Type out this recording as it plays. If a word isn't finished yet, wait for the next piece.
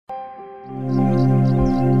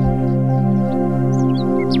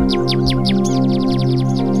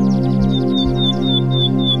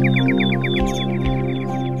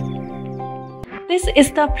This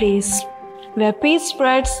is the place where peace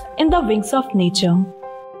spreads in the wings of nature.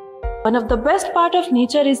 One of the best parts of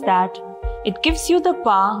nature is that it gives you the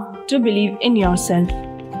power to believe in yourself.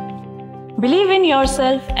 Believe in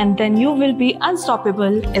yourself and then you will be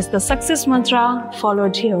unstoppable is the success mantra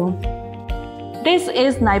followed here. This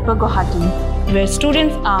is NIPER Guwahati, where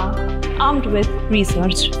students are armed with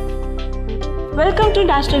research. Welcome to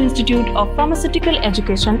National Institute of Pharmaceutical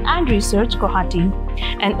Education and Research, Guwahati,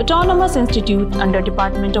 an autonomous institute under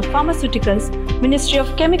Department of Pharmaceuticals, Ministry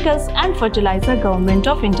of Chemicals and Fertilizers, Government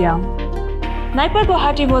of India. NIPER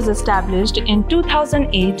Guwahati was established in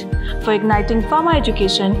 2008 for igniting pharma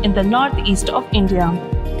education in the northeast of India.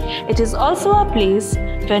 It is also a place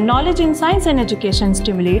where knowledge in science and education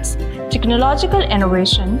stimulates technological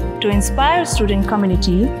innovation to inspire student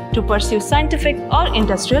community to pursue scientific or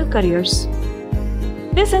industrial careers.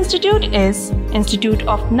 This institute is Institute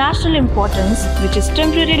of National Importance, which is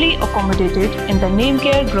temporarily accommodated in the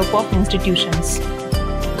NameCare group of institutions.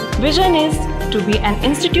 Vision is to be an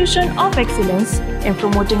institution of excellence in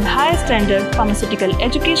promoting high standard pharmaceutical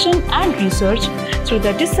education and research through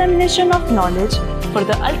the dissemination of knowledge for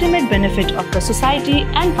the ultimate benefit of the society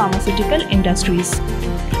and pharmaceutical industries.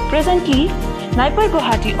 Presently, NIPER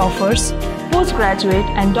Guwahati offers postgraduate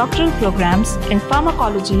and doctoral programs in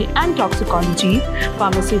pharmacology and toxicology,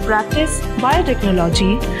 pharmacy practice,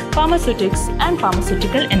 biotechnology, pharmaceutics, and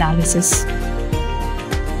pharmaceutical analysis.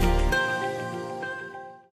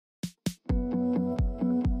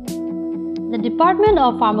 The Department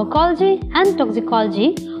of Pharmacology and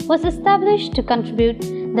Toxicology was established to contribute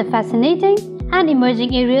the fascinating and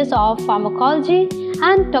emerging areas of pharmacology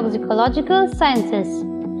and toxicological sciences.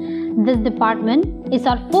 This department is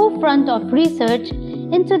at forefront of research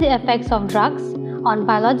into the effects of drugs on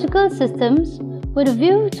biological systems with a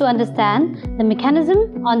view to understand the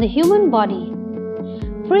mechanism on the human body.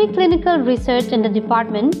 Preclinical research in the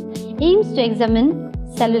department aims to examine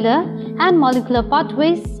cellular and molecular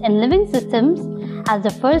pathways in living systems as the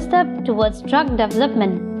first step towards drug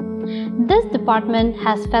development. This department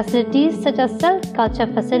has facilities such as cell culture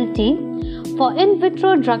facility for in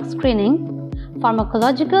vitro drug screening,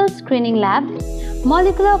 pharmacological screening lab,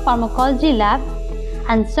 molecular pharmacology lab,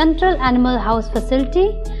 and central animal house facility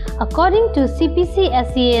according to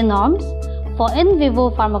CPC-SCA norms for in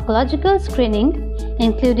vivo pharmacological screening,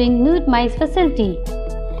 including nude mice facility.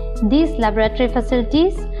 These laboratory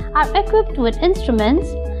facilities are equipped with instruments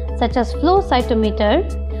such as flow cytometer,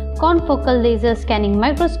 confocal laser scanning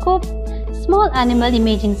microscope, small animal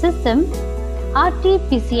imaging system,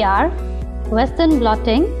 RT-PCR, Western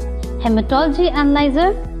blotting, hematology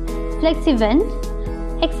analyzer, flexivent,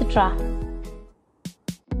 etc.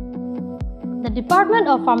 The Department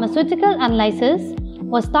of Pharmaceutical Analysis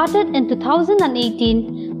was started in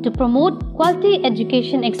 2018 to promote quality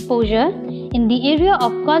education exposure in the area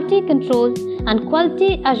of quality control and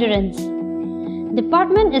quality assurance. The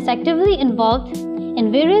department is actively involved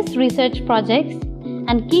in various research projects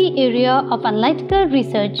and key area of analytical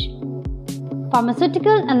research.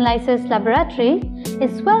 Pharmaceutical Analysis Laboratory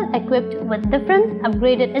is well equipped with different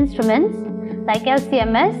upgraded instruments like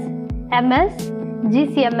LC-MS, MS,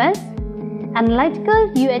 GC-MS,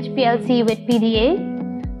 analytical UHPLC with PDA,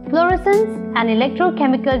 fluorescence and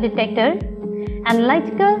electrochemical detector,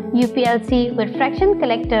 analytical UPLC with fraction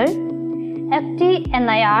collector,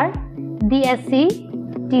 FT-NIR, DSC,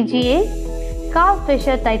 TGA,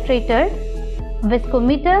 Karl-Fischer titrator,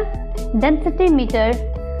 viscometer, density meter,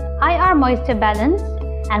 IR moisture balance,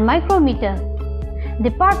 and micrometer.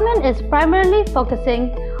 Department is primarily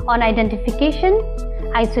focusing on identification,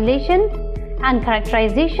 isolation, and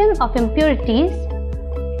characterization of impurities,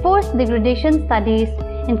 forced degradation studies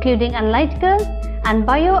including analytical and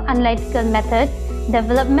bioanalytical method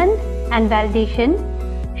development and validation,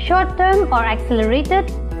 short-term or accelerated,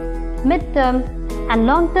 mid-term, and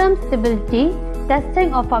long-term stability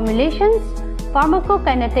testing of formulations,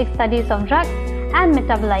 pharmacokinetic studies of drugs, and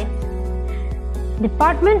metabolites.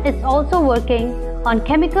 Department is also working on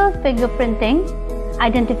chemical fingerprinting,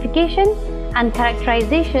 identification and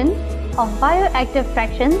characterization of bioactive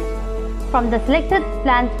fractions from the selected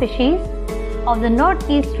plant species of the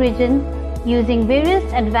Northeast region using various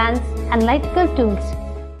advanced analytical tools.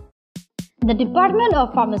 The Department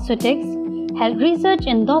of Pharmaceutics held research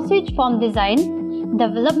in dosage form design,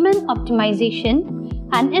 development optimization,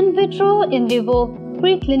 and in vitro in vivo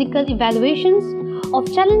preclinical evaluations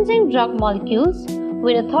of challenging drug molecules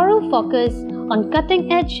with a thorough focus on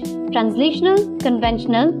cutting-edge, translational,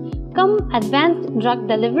 conventional, cum advanced drug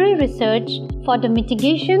delivery research for the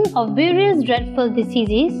mitigation of various dreadful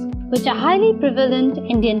diseases which are highly prevalent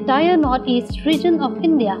in the entire northeast region of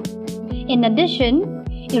India. In addition,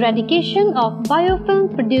 eradication of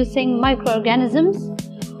biofilm-producing microorganisms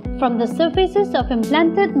from the surfaces of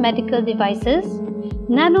implanted medical devices,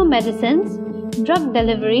 nanomedicines, drug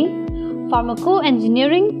delivery,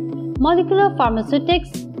 pharmacoengineering, molecular pharmaceutics,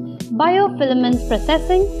 biofilament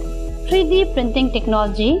processing, 3D printing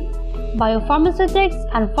technology, biopharmaceutics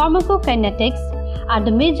and pharmacokinetics are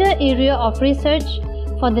the major area of research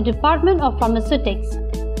for the Department of Pharmaceuticals.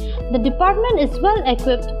 The department is well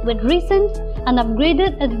equipped with recent and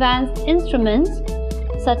upgraded advanced instruments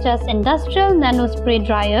such as industrial nanospray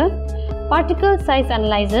dryer, particle size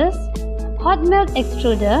analyzers, hot melt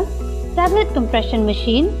extruder, tablet compression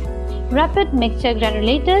machine, rapid mixture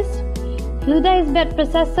granulators, fluidized bed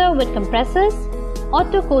processor with compressors,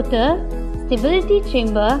 autocoater, stability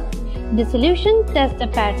chamber, dissolution test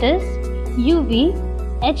apparatus, UV,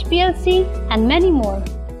 HPLC, and many more.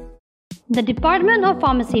 The Department of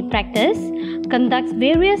Pharmacy Practice conducts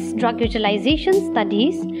various drug utilization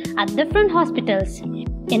studies at different hospitals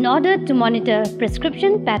in order to monitor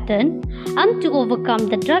prescription pattern and to overcome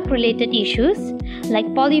the drug-related issues like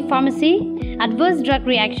polypharmacy, adverse drug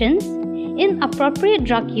reactions, inappropriate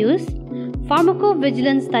drug use.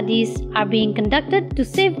 Pharmacovigilance studies are being conducted to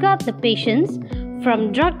safeguard the patients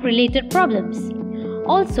from drug-related problems.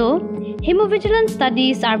 Also, hemovigilance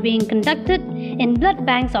studies are being conducted in blood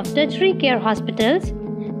banks of tertiary care hospitals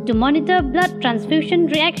to monitor blood transfusion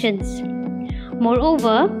reactions.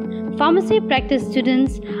 Moreover, pharmacy practice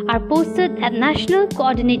students are posted at National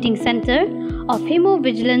Coordinating Center of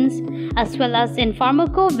Hemovigilance as well as in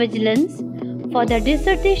Pharmacovigilance for their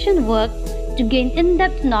dissertation work to gain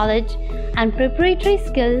in-depth knowledge and preparatory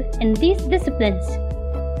skill in these disciplines.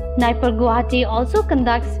 NIPER Guwahati also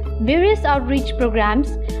conducts various outreach programs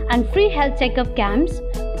and free health checkup camps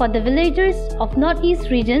for the villagers of Northeast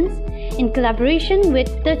regions in collaboration with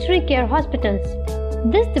tertiary care hospitals.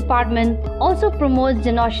 This department also promotes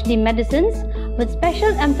Janaushadhi medicines with special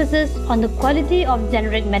emphasis on the quality of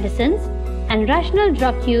generic medicines and rational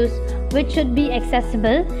drug use, which should be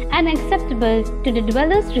accessible and acceptable to the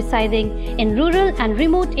dwellers residing in rural and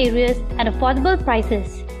remote areas at affordable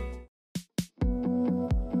prices.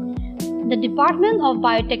 The Department of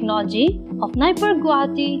Biotechnology of NIPER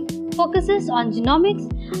Guwahati focuses on genomics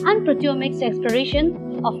and proteomics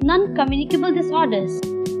exploration of non-communicable disorders.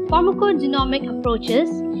 Pharmacogenomic approaches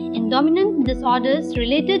in dominant disorders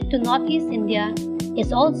related to Northeast India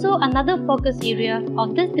is also another focus area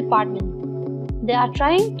of this department. They are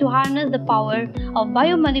trying to harness the power of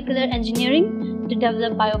biomolecular engineering to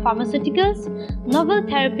develop biopharmaceuticals, novel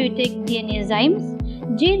therapeutic DNA enzymes,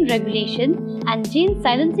 gene regulation, and gene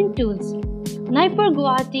silencing tools. NIPER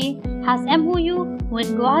Guwahati has MOU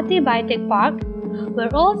with Guwahati Biotech Park,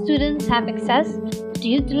 where all students have access to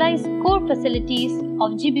utilize core facilities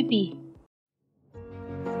of GBP.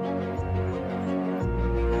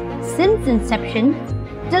 Since inception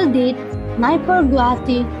till date, NIPER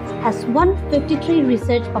Guwahati has 153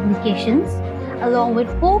 research publications along with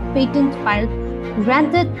 4 patents filed,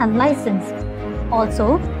 granted and licensed.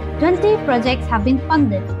 Also, 20 projects have been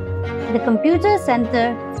funded. The Computer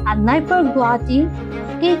Center at NIPER Guwahati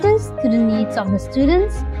caters to the needs of the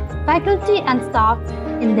students, faculty and staff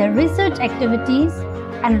in their research activities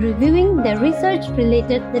and reviewing their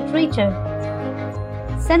research-related literature.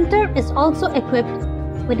 Center is also equipped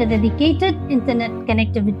with a dedicated internet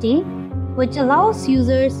connectivity which allows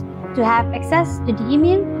users to have access to the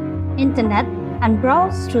email, internet and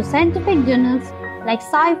browse through scientific journals like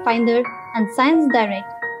SciFinder and Science Direct.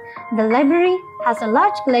 The library has a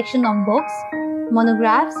large collection of books,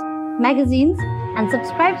 monographs, magazines and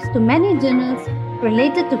subscribes to many journals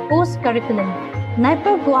related to post-curriculum.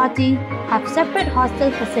 NIPER Guwahati have separate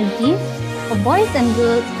hostel facilities for boys and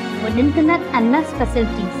girls with internet and mess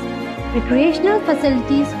facilities. Recreational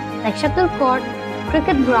facilities like shuttle court,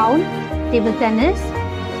 cricket ground, table tennis,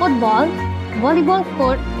 football, volleyball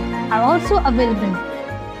court are also available.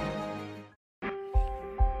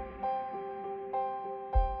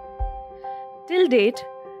 Till date,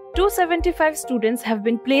 275 students have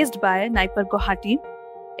been placed by NIPER Guwahati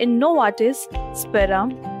in Novartis, Spera,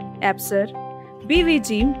 Absor,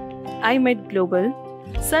 BVG, iMed Global,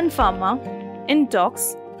 Sun Pharma,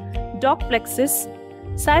 Intox, Docplexis,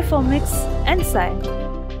 Sciformix and Sci.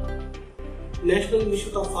 National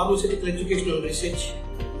Institute of Pharmaceutical Education and Research,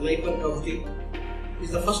 NIPER Guwahati,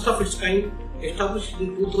 is the first of its kind, established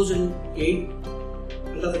in 2008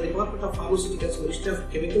 under the Department of Pharmaceuticals, Ministry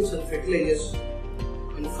of Chemicals and Fertilizers,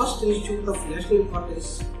 and first institute of national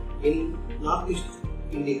importance in Northeast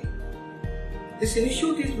India. This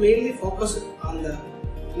institute is mainly focused on the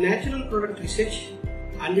natural product research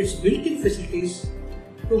and its built-in facilities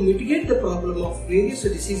to mitigate the problem of various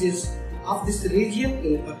diseases of this region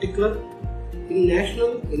in particular, in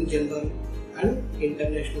national in general and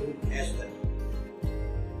international as well.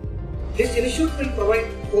 This institute will provide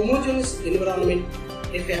homogeneous environment,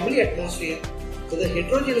 a family atmosphere to the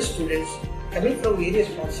heterogeneous students coming from various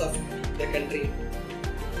parts of the country.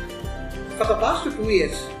 For the past 2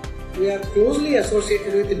 years, we are closely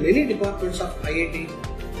associated with many departments of IIT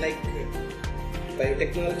like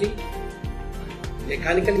biotechnology,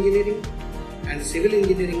 mechanical engineering and civil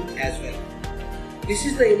engineering as well. This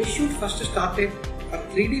is the institute first started for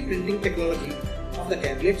 3D printing technology of the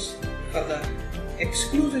tablets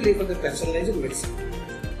exclusively for the personalized medicine.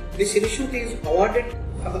 This institute is awarded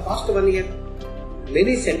for the past 1 year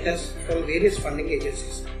many centers from various funding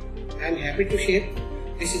agencies. I am happy to share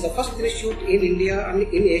this is the first institute in India and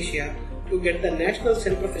in Asia to get the National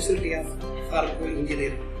Center Facility of Pharmaceutical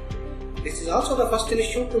Engineering. This is also the first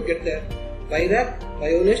institute to get the BIRAC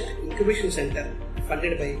Bionest Incubation Center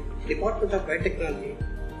funded by Department of Biotechnology,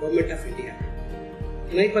 Government of India.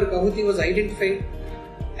 Guwahati was identified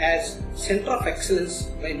as Center of Excellence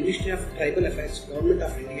by Ministry of Tribal Affairs, Government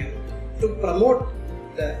of India to promote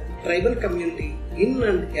the tribal community in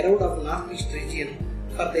and around of Northeast region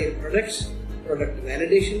for their products, product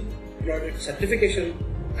validation, product certification.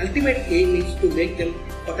 Ultimate aim is to make them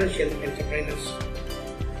potential entrepreneurs.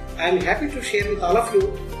 I am happy to share with all of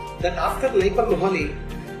you that after Naipar Mohali,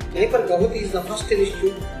 Naipar Guwahati is the first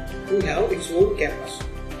institute to have its own campus.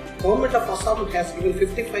 Government of Assam has given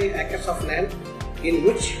 55 acres of land in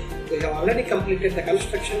which we have already completed the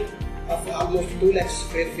construction of almost 2 lakh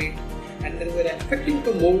square feet, and then we are expecting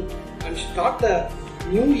to move and start the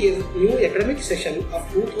new academic session of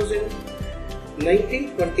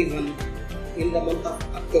 2019-21 in the month of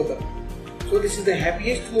October. So this is the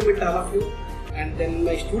happiest moment all of you, and then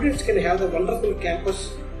my students can have the wonderful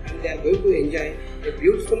campus and they are going to enjoy a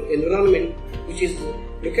beautiful environment which is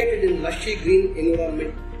located in lushy green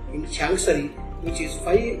environment in Changsari, which is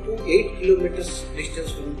 5 to 8 kilometers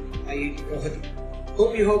distance from IIT Guwahati.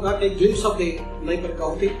 Hope you have got a glimpse of the Naipar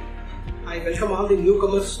Guwahati. I welcome all the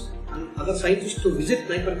newcomers and other scientists to visit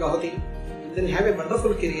Naipar Guwahati and then have a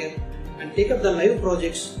wonderful career and take up the live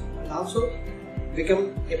projects and also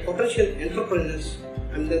become a potential entrepreneurs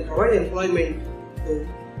and then provide employment to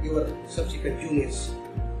your subsequent juniors.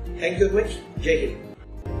 Thank you very much. Jai Hind.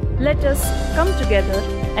 Let us come together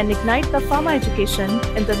and ignite the pharma education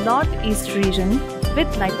in the Northeast region with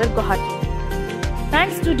Naipar Guwahati.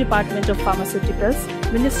 Thanks to Department of Pharmaceuticals,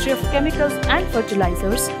 Ministry of Chemicals and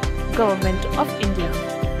Fertilizers, Government of India.